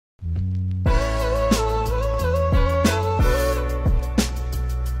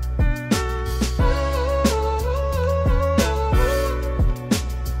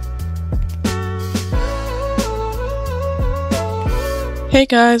Hey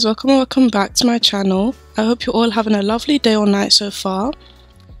guys, welcome back to my channel. I hope you're all having a lovely day or night so far.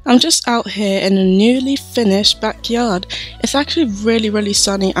 I'm just out here in a newly finished backyard. It's actually really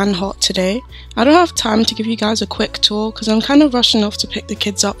sunny and hot today. I don't have time to give you guys a quick tour because I'm kind of rushing off to pick the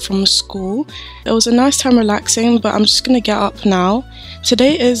kids up from school. It was a nice time relaxing, but I'm just gonna get up now.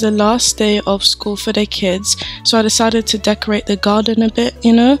 Today is the last day of school for the kids, so I decided to decorate the garden a bit,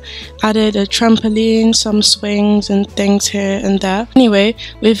 you know? Added a trampoline, some swings and things here and there. Anyway,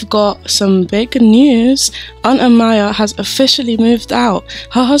 we've got some big news. Aunt Amaya has officially moved out.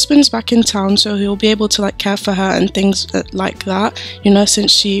 Her husband's back in town, so he'll be able to care for her and things like that, you know,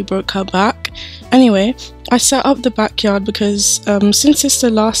 since she broke her back. Anyway, I set up the backyard because since it's the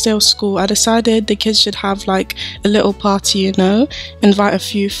last day of school, I decided the kids should have a little party, you know, invite a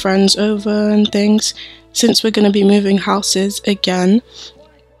few friends over and things, since we're going to be moving houses again.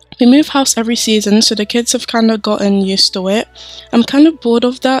 We move house every season, so the kids have kind of gotten used to it. I'm kind of bored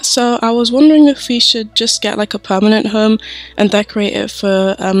of that, so I was wondering if we should just get a permanent home and decorate it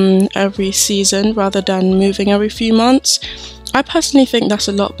for every season rather than moving every few months. I personally think that's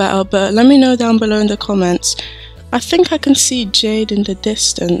a lot better, but let me know down below in the comments. I think I can see Jade in the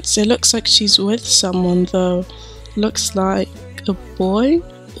distance. It looks like she's with someone though. Looks like a boy.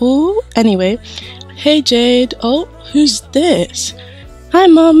 Ooh, anyway. Hey Jade. Oh, who's this? Hi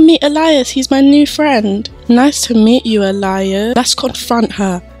Mom, meet Elias. He's my new friend. Nice to meet you, Elias. Let's confront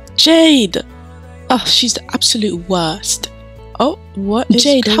her. Jade! Oh, she's the absolute worst. Oh, what is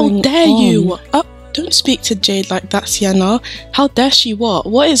Jade, how dare you? Oh, don't speak to Jade like that, Sienna. How dare she what?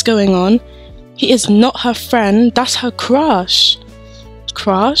 What is going on? He is not her friend, that's her crush.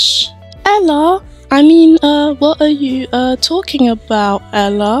 Crush? Ella? I mean, what are you, talking about,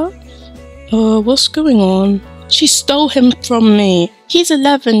 Ella? What's going on? She stole him from me. He's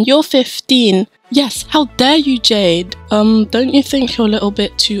 11, you're 15. Yes, how dare you, Jade? Don't you think you're a little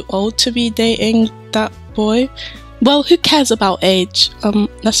bit too old to be dating that boy? Well, who cares about age?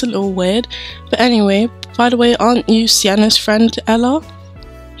 That's a little weird. But anyway, by the way, aren't you Sienna's friend, Ella?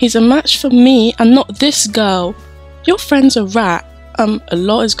 He's a match for me and not this girl. Your friend's a rat. A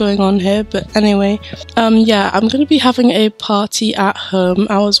lot is going on here, but anyway. Yeah, I'm gonna be having a party at home.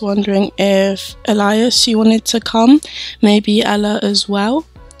 I was wondering if Elias, you wanted to come? Maybe Ella as well?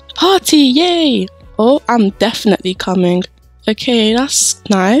 Party, yay! Oh, I'm definitely coming. Okay, that's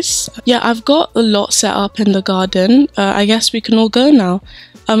nice. Yeah, I've got a lot set up in the garden. I guess we can all go now.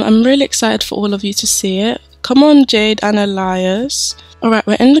 I'm really excited for all of you to see it. Come on, Jade and Elias. Alright,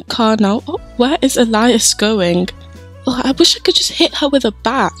 we're in the car now. Oh, where is Elias going? Oh, I wish I could just hit her with a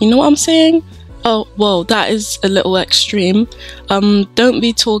bat. You know what I'm saying? Oh, whoa, that is a little extreme. Don't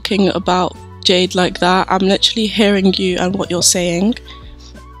be talking about Jade like that. I'm literally hearing you and what you're saying.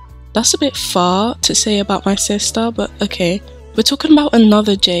 That's a bit far to say about my sister, but okay. We're talking about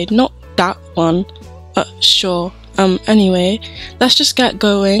another Jade, not that one. Sure. Anyway, let's just get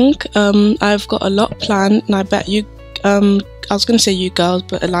going. I've got a lot planned, and I bet you, I was gonna say you girls,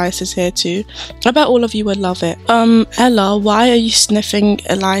 but Elias is here too. I bet all of you would love it. Ella, why are you sniffing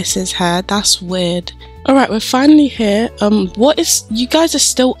Elias's hair? That's weird. Alright, we're finally here. You guys are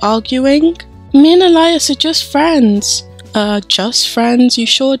still arguing? Me and Elias are just friends. Just friends? You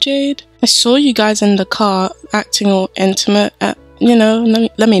sure, Jade? I saw you guys in the car acting all intimate. You know,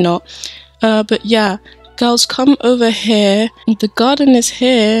 let me not. But yeah, girls, come over here. The garden is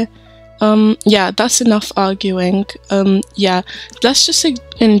here. Yeah, that's enough arguing. Yeah, let's just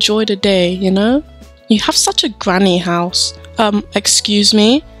enjoy the day, you know? You have such a granny house. Excuse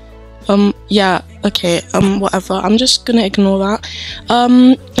me? Yeah, okay, whatever. I'm just gonna ignore that.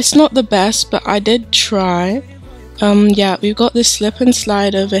 It's not the best, but I did try. Yeah, we've got this slip and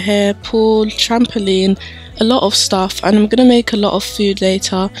slide over here, pool, trampoline, a lot of stuff, and I'm gonna make a lot of food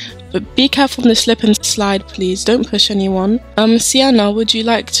later. But be careful on the slip and slide, please. Don't push anyone. Sienna, would you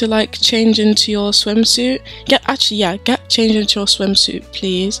like to change into your swimsuit? Get changed into your swimsuit,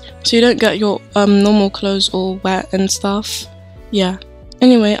 please, so you don't get your normal clothes all wet and stuff. Yeah.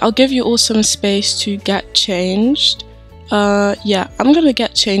 Anyway, I'll give you all some space to get changed. Yeah, I'm gonna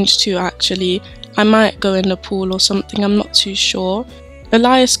get changed too, actually. I might go in the pool or something, I'm not too sure.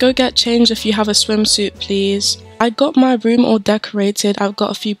 Elias, go get changed if you have a swimsuit, please. I got my room all decorated. I've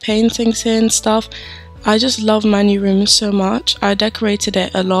got a few paintings here and stuff. I just love my new room so much. I decorated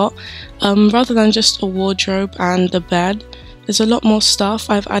it a lot. Rather than just a wardrobe and a bed, there's a lot more stuff.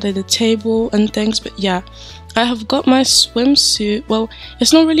 I've added a table and things, but yeah. I have got my swimsuit. Well,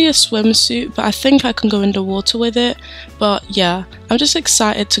 it's not really a swimsuit, but I think I can go in the water with it. But yeah, I'm just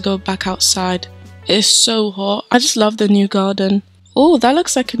excited to go back outside. It's so hot. I just love the new garden. Oh, that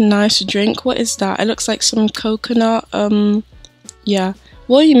looks like a nice drink. What is that? It looks like some coconut Yeah.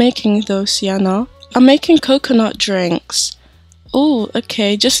 What are you making though, Sienna? I'm making coconut drinks. Oh,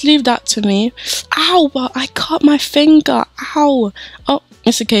 okay, just leave that to me. Ow, I cut my finger. Ow. Oh,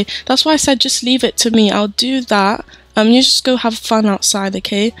 it's okay. That's why I said just leave it to me. I'll do that. You just go have fun outside,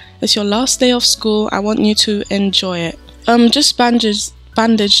 okay? It's your last day of school. I want you to enjoy it. Just bandage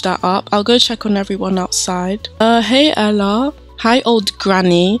that up. I'll go check on everyone outside. Hey Ella. Hi old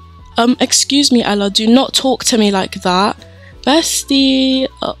granny. Excuse me Ella, do not talk to me like that. Bestie.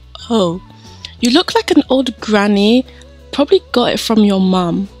 Oh. You look like an old granny. Probably got it from your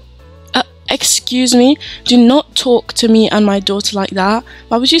mum. Excuse me, do not talk to me and my daughter like that.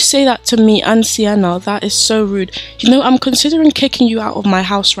 Why would you say that to me and Sienna? That is so rude. You know, I'm considering kicking you out of my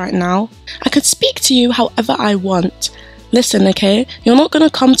house right now. I could speak to you however I want. Listen, okay? You're not gonna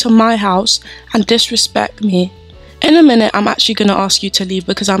come to my house and disrespect me. In a minute, I'm actually gonna ask you to leave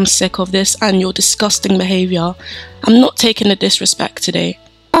because I'm sick of this and your disgusting behaviour. I'm not taking the disrespect today.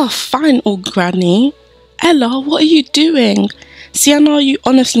 Oh, fine, old granny. Ella, what are you doing? Sienna, you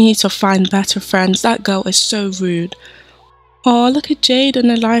honestly need to find better friends. That girl is so rude. Oh, look at Jade and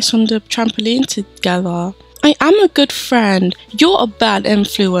Elias on the trampoline together. I am a good friend. You're a bad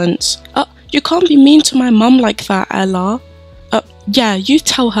influence. You can't be mean to my mum like that, Ella. Yeah, you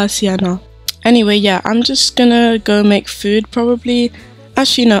tell her, Sienna. Anyway, yeah, I'm just gonna go make food probably.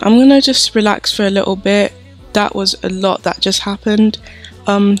 Actually, no, I'm gonna just relax for a little bit. That was a lot that just happened.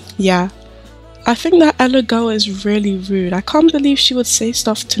 Yeah. I think that Ella girl is really rude. I can't believe she would say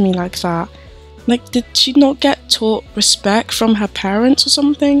stuff to me like that. Like, did she not get taught respect from her parents or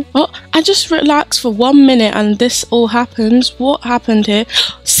something? Oh, I just relaxed for 1 minute and this all happens. What happened here?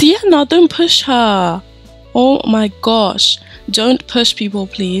 Sienna, don't push her. Oh my gosh. Don't push people,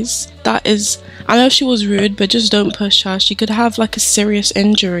 please. That is... I know she was rude, but just don't push her. She could have like a serious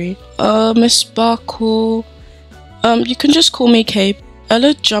injury. Miss Sparkle. You can just call me Kay.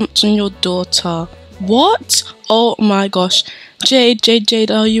 Ella jumped on your daughter. What? Oh my gosh.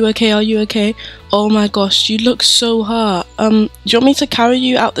 Jade, are you okay? Are you okay? Oh my gosh, you look so hurt. Do you want me to carry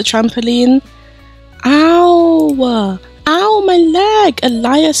you out the trampoline? Ow! Ow, my leg!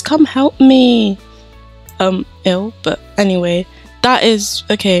 Elias, come help me. Ill, but anyway. That is...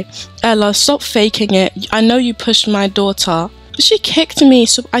 Okay, Ella, stop faking it. I know you pushed my daughter. But she kicked me,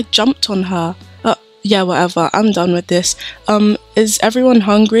 so I jumped on her. Yeah, whatever, I'm done with this. Is everyone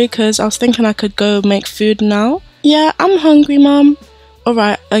hungry? Because I was thinking I could go make food now. Yeah, I'm hungry, Mom.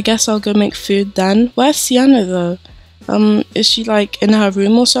 Alright, I guess I'll go make food then. Where's Sienna though? Is she like in her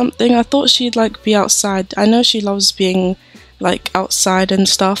room or something? I thought she'd like be outside. I know she loves being like outside and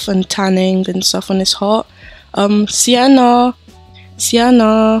stuff and tanning and stuff when it's hot. Sienna,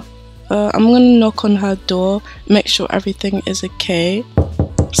 I'm gonna knock on her door, make sure everything is okay.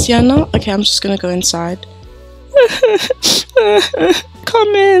 Sienna? Okay, I'm just gonna go inside.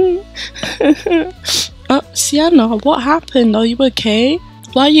 Come in. Sienna, what happened? Are you okay?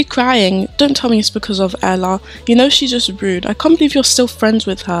 Why are you crying? Don't tell me it's because of Ella. You know she's just rude. I can't believe you're still friends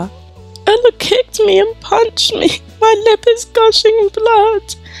with her. Ella kicked me and punched me. My lip is gushing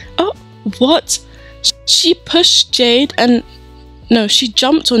blood. Oh, what? She pushed Jade and... No, she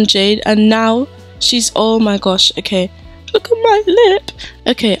jumped on Jade and now she's... Oh my gosh, okay. Look at my lip.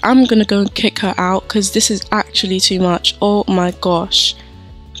 Okay, I'm gonna go and kick her out because this is actually too much. Oh my gosh.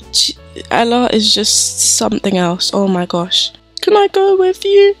 Ella is just something else. Oh my gosh. Can I go with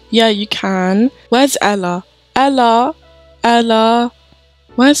you? Yeah, you can. Where's Ella? Ella?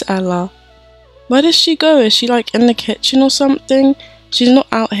 Where's Ella? Where does she go? Is she like in the kitchen or something? She's not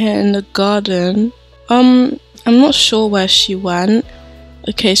out here in the garden. I'm not sure where she went.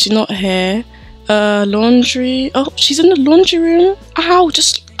 Okay, she's not here. Laundry. Oh, she's in the laundry room. Ow,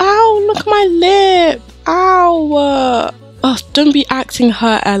 ow, look at my lip. Ow. Oh, don't be acting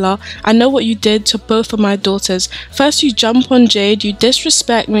hurt, Ella. I know what you did to both of my daughters. First you jump on Jade, you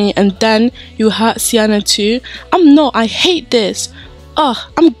disrespect me, and then you hurt Sienna too. I hate this.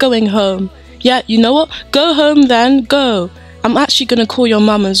 I'm going home. Yeah, you know what? Go home then, go. I'm actually gonna call your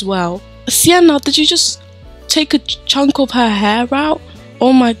mum as well. Sienna, did you just take a chunk of her hair out?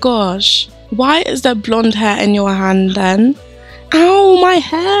 Oh my gosh. Why is there blonde hair in your hand then? Ow, my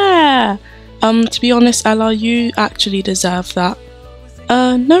hair! To be honest, Ella, you actually deserve that.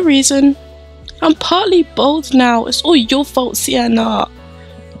 No reason. I'm partly bald now. It's all your fault, Sienna.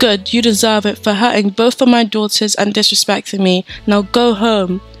 Good, you deserve it for hurting both of my daughters and disrespecting me. Now go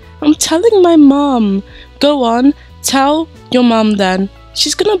home. I'm telling my mum. Go on, tell your mum then.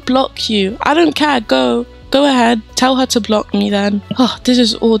 She's gonna block you. I don't care, go. Go ahead, tell her to block me then. Oh, this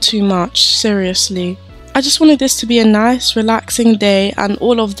is all too much, seriously. I just wanted this to be a nice, relaxing day and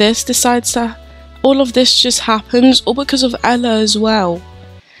all of this decides to... all of this just happens, all because of Ella as well.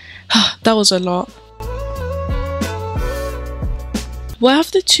 That was a lot. Where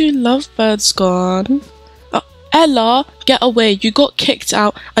have the two lovebirds gone? Ella, get away. You got kicked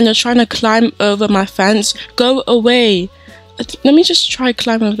out and you're trying to climb over my fence. Go away. Let me just try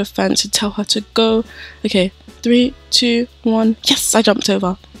climb over the fence and tell her to go. Okay, 3, 2, 1. Yes, I jumped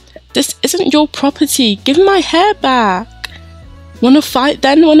over. This isn't your property. Give my hair back. Wanna fight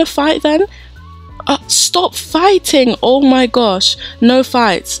then? Wanna fight then? Stop fighting. Oh my gosh. No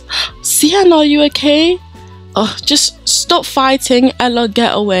fights. Sienna, are you okay? Just stop fighting. Ella,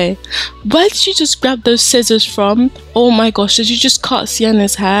 get away. Where did you just grab those scissors from? Oh my gosh, did you just cut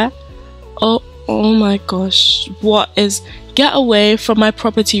Sienna's hair? Oh my gosh. What is... Get away from my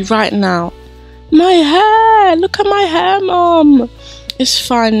property right now. My hair! Look at my hair, Mom! It's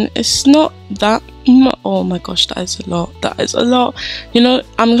fine. It's not that... Oh my gosh, that is a lot. That is a lot. You know,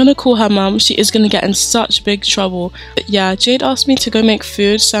 I'm gonna call her mum. She is gonna get in such big trouble. But yeah, Jade asked me to go make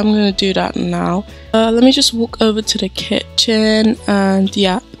food, so I'm gonna do that now. Let me just walk over to the kitchen and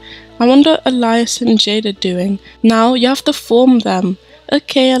yeah. I wonder what Elias and Jade are doing. Now you have to form them.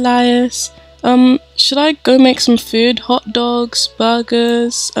 Okay, Elias. Should I go make some food? Hot dogs,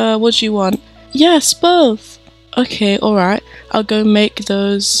 burgers, what do you want? Yes, both. Okay, alright. I'll go make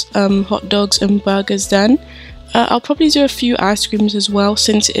those hot dogs and burgers then. I'll probably do a few ice creams as well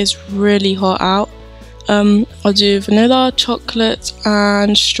since it is really hot out. I'll do vanilla, chocolate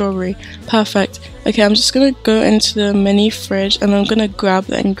and strawberry. Perfect. Okay, I'm just gonna go into the mini fridge and I'm gonna grab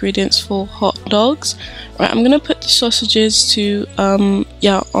the ingredients for hot dogs. Right, I'm gonna put the sausages to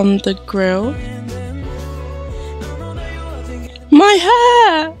yeah, on the grill. My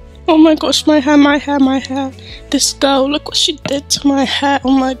hair! Oh my gosh, my hair, my hair, my hair. This girl, look what she did to my hair.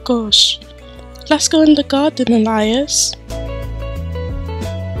 Oh my gosh. Let's go in the garden, Elias.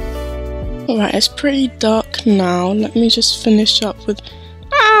 Alright, it's pretty dark now. Let me just finish up with...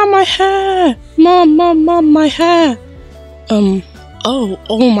 my hair! Mom, my hair!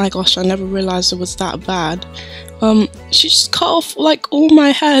 Oh my gosh, I never realised it was that bad. She just cut off like all my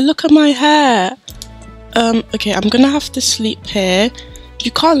hair. Look at my hair! Okay, I'm gonna have to sleep here. You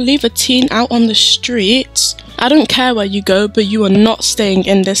can't leave a teen out on the streets. I don't care where you go, but you are not staying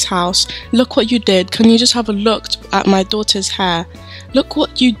in this house. Look what you did. Can you just have a look at my daughter's hair? Look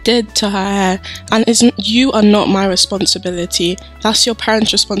what you did to her hair. And you are not my responsibility. That's your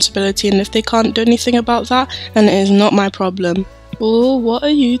parents' responsibility, and if they can't do anything about that, then it is not my problem. Oh, what are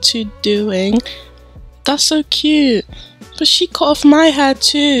you two doing? That's so cute. But she cut off my hair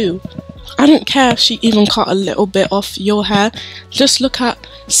too. I don't care if she even cut a little bit off your hair. Just look at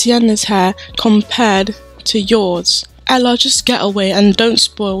Sienna's hair compared to yours. Ella, just get away and don't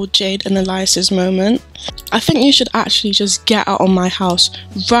spoil Jade and Elias's moment. I think you should actually just get out of my house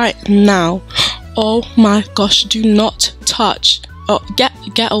right now. Oh my gosh, do not touch. Oh, get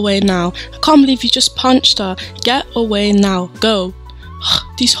away now. I can't believe you just punched her. Get away now. Go.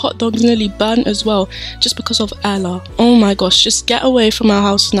 These hot dogs nearly burnt as well just because of Ella. Oh my gosh, just get away from our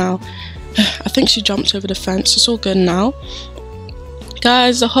house now. I think she jumped over the fence. It's all good now.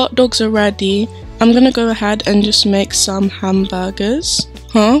 Guys, the hot dogs are ready. I'm gonna go ahead and just make some hamburgers.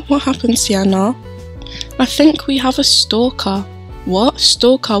 Huh? What happened, Sienna? I think we have a stalker. What?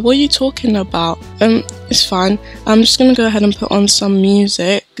 Stalker? What are you talking about? It's fine. I'm just gonna go ahead and put on some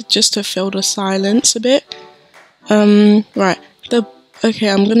music just to fill the silence a bit. Right. Okay,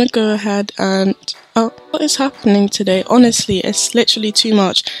 I'm gonna go ahead and... Oh, what is happening today? Honestly, it's literally too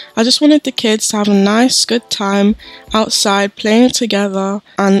much. I just wanted the kids to have a nice, good time outside, playing together,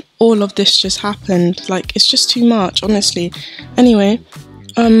 and all of this just happened. Like, it's just too much, honestly. Anyway,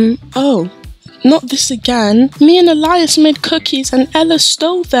 oh, not this again. Me and Elias made cookies and Ella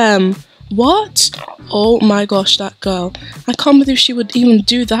stole them. What? Oh my gosh, that girl. I can't believe she would even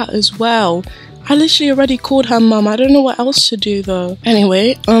do that as well. I literally already called her mum. I don't know what else to do though.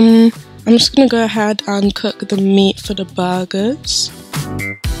 Anyway, I'm just gonna go ahead and cook the meat for the burgers.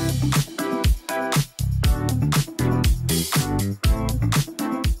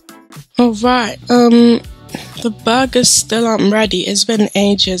 Alright, the burgers still aren't ready. It's been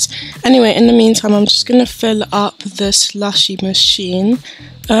ages. Anyway, in the meantime, I'm just gonna fill up the slushy machine.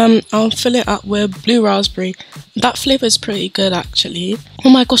 I'll fill it up with blue raspberry. That flavour is pretty good actually. Oh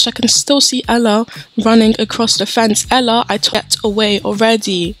my gosh, I can still see Ella running across the fence. Ella, I get away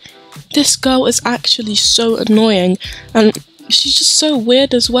already. This girl is actually so annoying and she's just so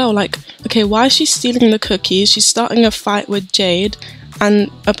weird as well. Like, okay, why is she stealing the cookies? She's starting a fight with Jade and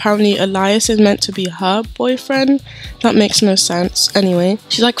apparently Elias is meant to be her boyfriend. That makes no sense. Anyway,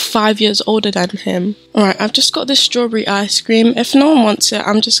 she's like 5 years older than him. Alright, I've just got this strawberry ice cream. If no one wants it,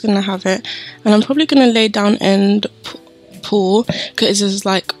 I'm just gonna have it. And I'm probably gonna lay down in the pool because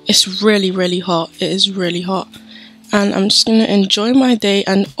it's really, really hot. It is really hot. And I'm just gonna enjoy my day.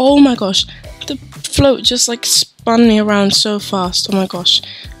 And oh my gosh, the float just like spun me around so fast. Oh my gosh.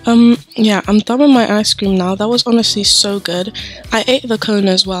 Yeah, I'm done with my ice cream now. That was honestly so good. I ate the cone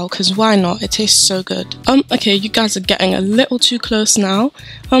as well, because why not? It tastes so good. Okay, you guys are getting a little too close now.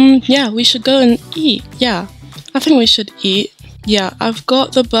 Yeah, we should go and eat. Yeah, I think we should eat. Yeah, I've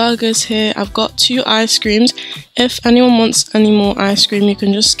got the burgers here. I've got 2 ice creams. If anyone wants any more ice cream, you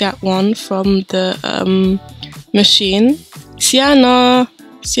can just get one from the, machine. Sienna,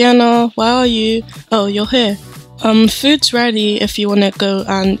 where are you? Oh, you're here. Food's ready if you want to go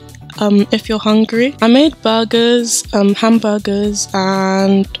and if you're hungry. I made burgers, hamburgers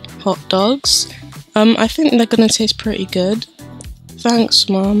and hot dogs. I think they're gonna taste pretty good. Thanks,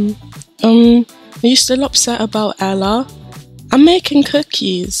 Mom. Are you still upset about Ella? I'm making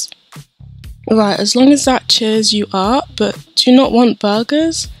cookies. Right, as long as that cheers you up, but do you not want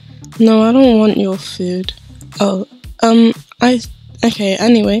burgers? No, I don't want your food. Oh, okay,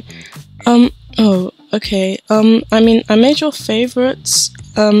 anyway. Oh, okay, I mean, I made your favorites,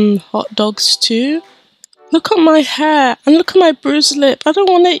 hot dogs too. Look at my hair, and look at my bruised lip. I don't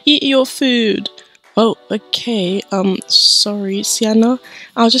want to eat your food. Oh, okay, sorry, Sienna.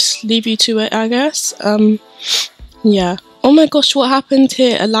 I'll just leave you to it, I guess. Yeah. Oh my gosh, what happened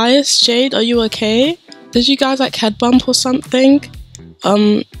here? Elias, Jade, are you okay? Did you guys, like, head bump or something?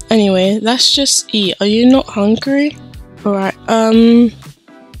 Anyway, let's just eat. Are you not hungry? Alright,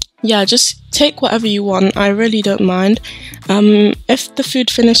 yeah, just take whatever you want. I really don't mind. If the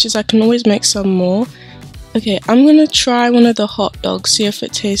food finishes, I can always make some more. Okay, I'm gonna try one of the hot dogs, see if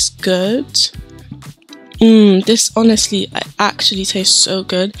it tastes good. This honestly actually tastes so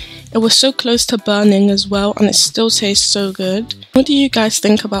good. It was so close to burning as well, and it still tastes so good. What do you guys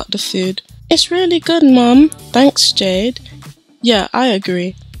think about the food? It's really good, Mom. Thanks, Jade. Yeah, I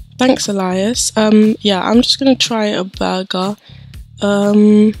agree. Thanks, Elias. Yeah, I'm just gonna try a burger.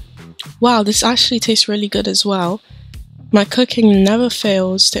 Wow, this actually tastes really good as well. My cooking never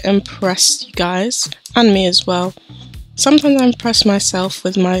fails to impress you guys, and me as well. Sometimes I impress myself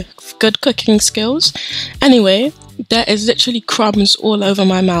with my good cooking skills. Anyway, there is literally crumbs all over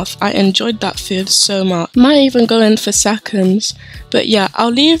my mouth. I enjoyed that food so much. Might even go in for seconds. But yeah,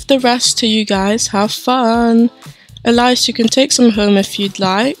 I'll leave the rest to you guys. Have fun. Elias, you can take some home if you'd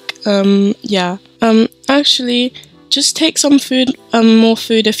like. Yeah. Actually, just take some food, more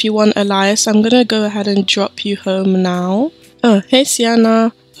food if you want, Elias. I'm gonna go ahead and drop you home now. Oh, hey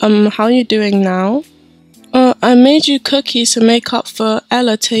Sienna. How are you doing now? I made you cookies to make up for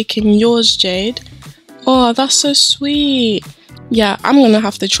Ella taking yours, Jade. Oh, that's so sweet. Yeah, I'm gonna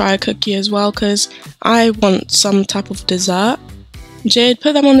have to try a cookie as well because I want some type of dessert. Jade,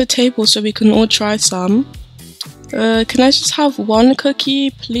 put them on the table so we can all try some. Can I just have one cookie,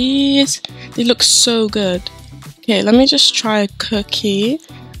 please? They look so good. Okay, let me just try a cookie.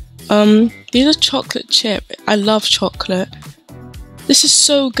 These are chocolate chip. I love chocolate. This is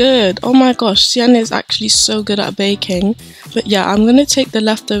so good. Oh my gosh, Sienna is actually so good at baking. But yeah, I'm gonna take the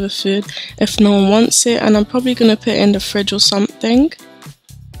leftover food if no one wants it, and I'm probably gonna put it in the fridge or something.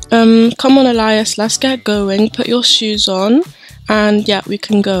 Come on, Elias, let's get going. Put your shoes on, and yeah, we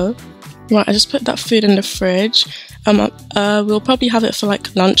can go. Right, I just put that food in the fridge. We'll probably have it for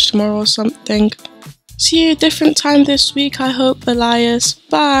like lunch tomorrow or something. See you a different time this week, I hope, Elias.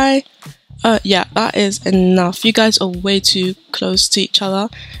 Bye. Yeah, that is enough. You guys are way too close to each other.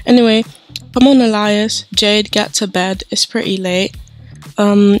 Anyway, come on, Elias. Jade, get to bed. It's pretty late.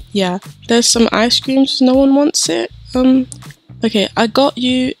 Yeah, there's some ice creams. No one wants it. Okay, I got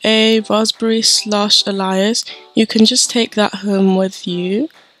you a raspberry slush, Elias. You can just take that home with you.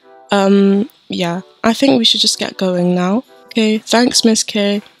 Yeah, I think we should just get going now. Okay, thanks, Miss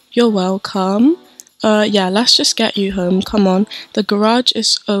K. You're welcome. Yeah, let's just get you home. Come on. The garage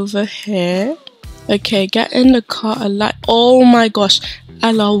is over here. Okay, get in the car. Oh my gosh.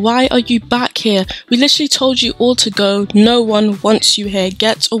 Ella, why are you back here? We literally told you all to go. No one wants you here.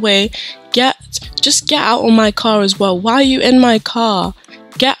 Get away. Just get out of my car as well. Why are you in my car?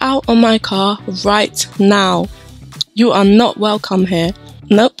 Get out of my car right now. You are not welcome here.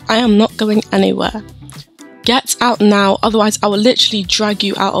 Nope, I am not going anywhere. Get out now, otherwise I will literally drag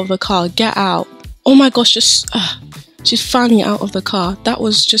you out of the car. Get out. Oh my gosh, she's finally out of the car. That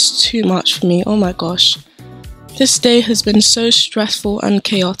was just too much for me. Oh my gosh. This day has been so stressful and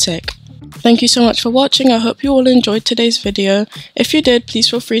chaotic. Thank you so much for watching. I hope you all enjoyed today's video. If you did, please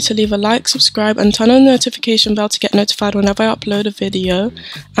feel free to leave a like, subscribe and turn on the notification bell to get notified whenever I upload a video.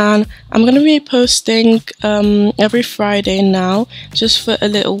 And I'm going to be posting every Friday now, just for a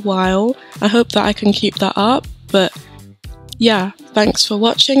little while. I hope that I can keep that up, but yeah, thanks for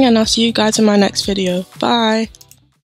watching and I'll see you guys in my next video. Bye!